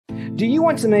Do you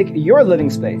want to make your living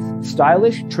space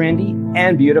stylish, trendy,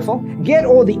 and beautiful? Get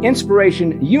all the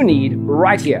inspiration you need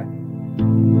right here.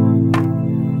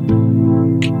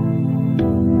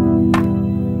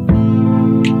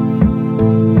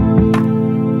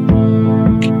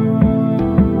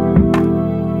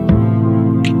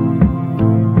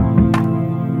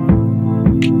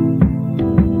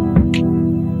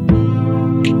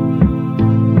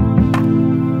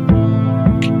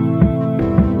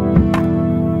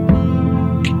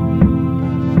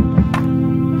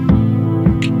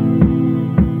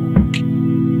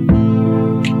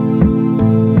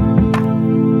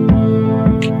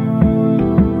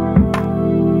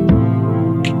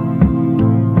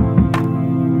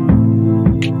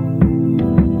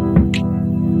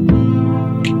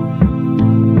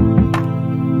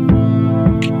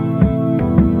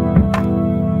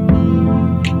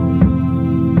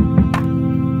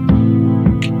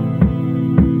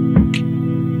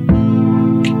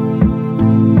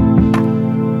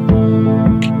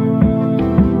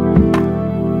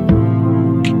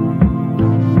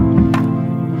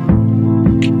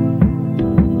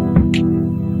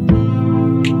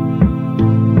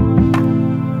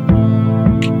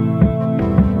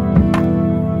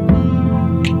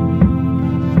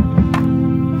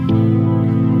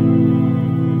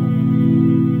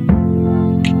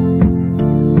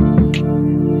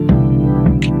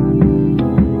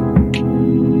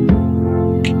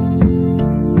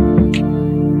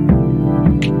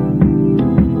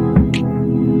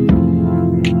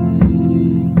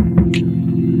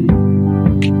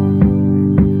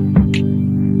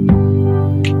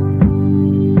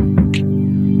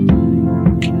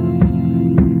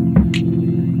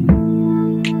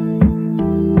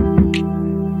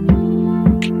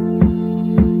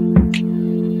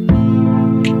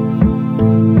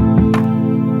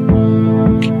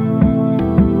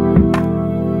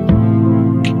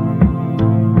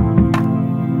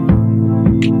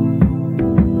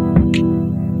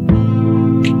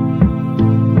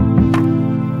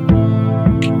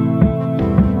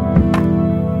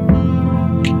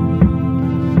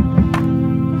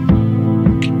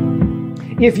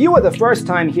 If you are the first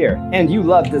time here and you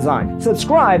love design,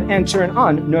 subscribe and turn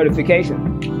on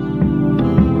notifications.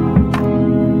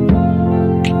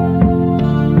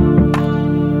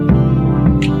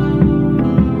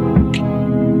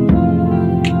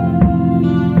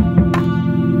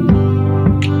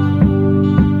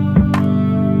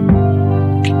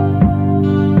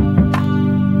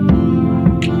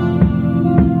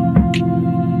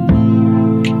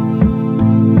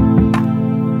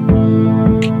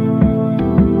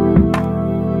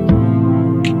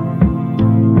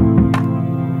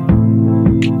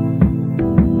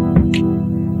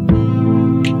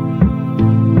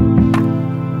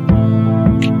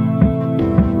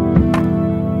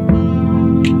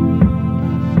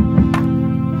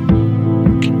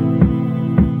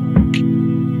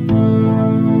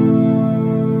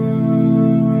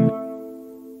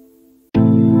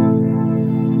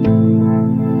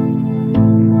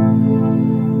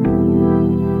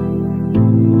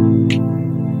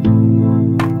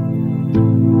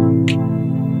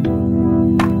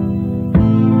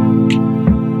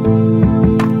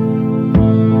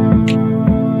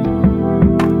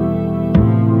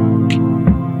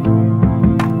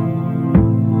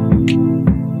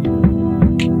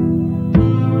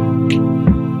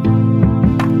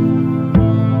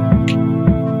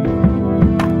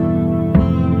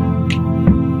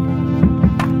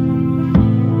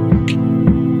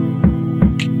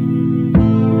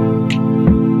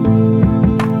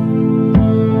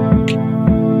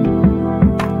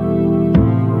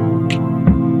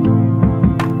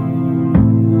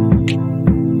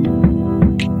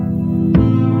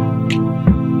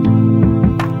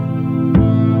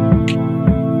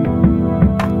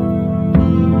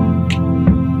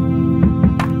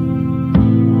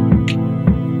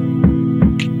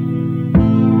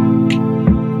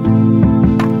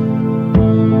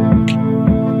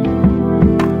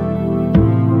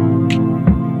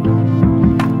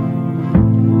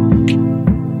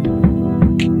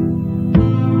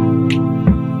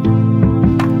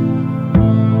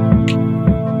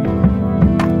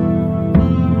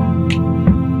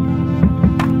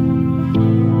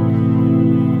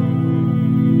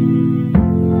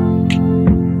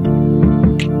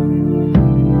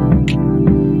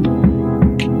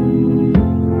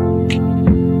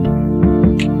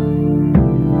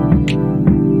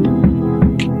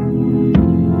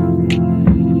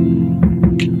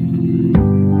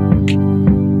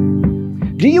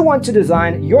 Do you want to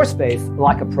design your space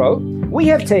like a pro? We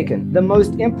have taken the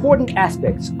most important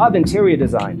aspects of interior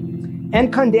design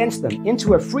and condense them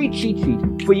into a free cheat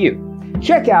sheet for you.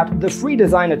 Check out the free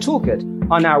designer toolkit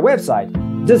on our website,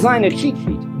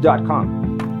 designercheatsheet.com.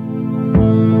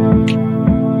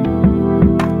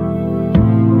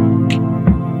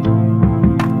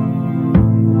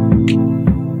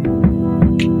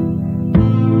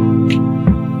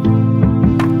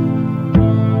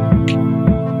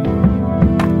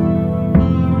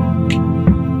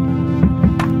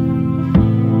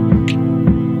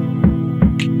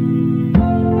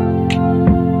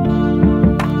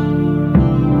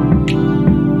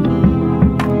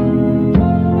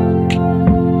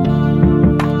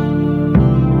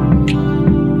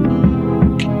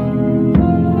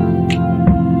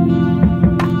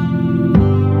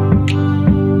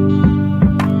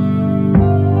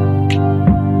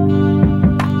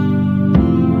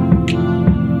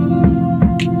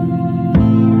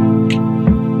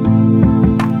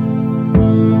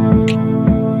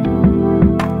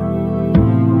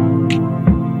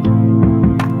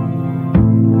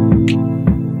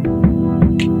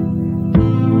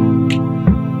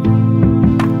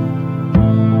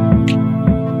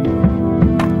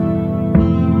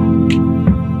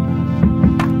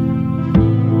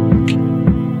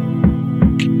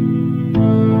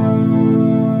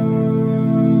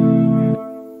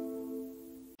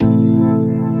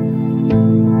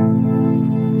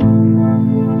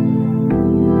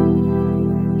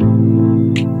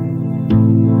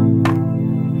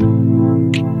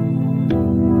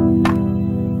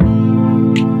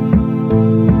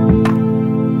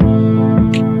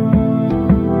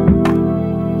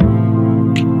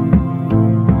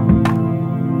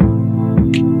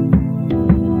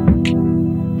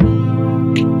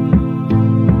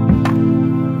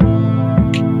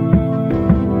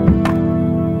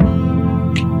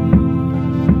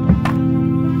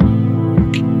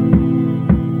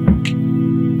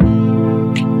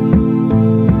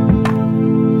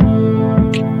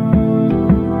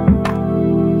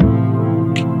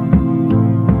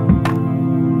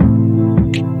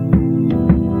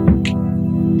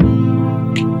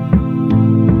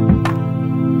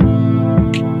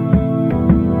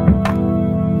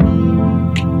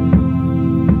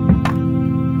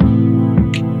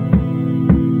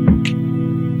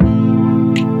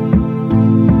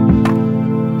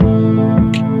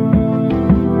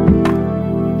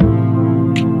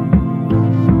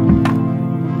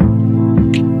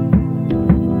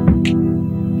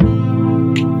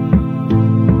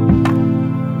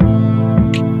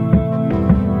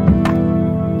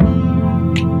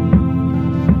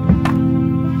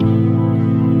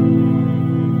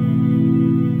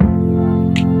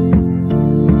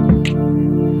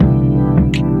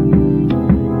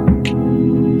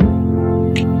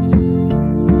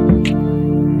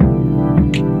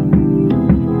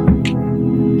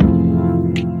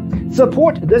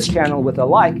 Support this channel with a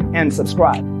like and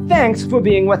subscribe. Thanks for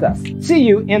being with us. See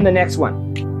you in the next one.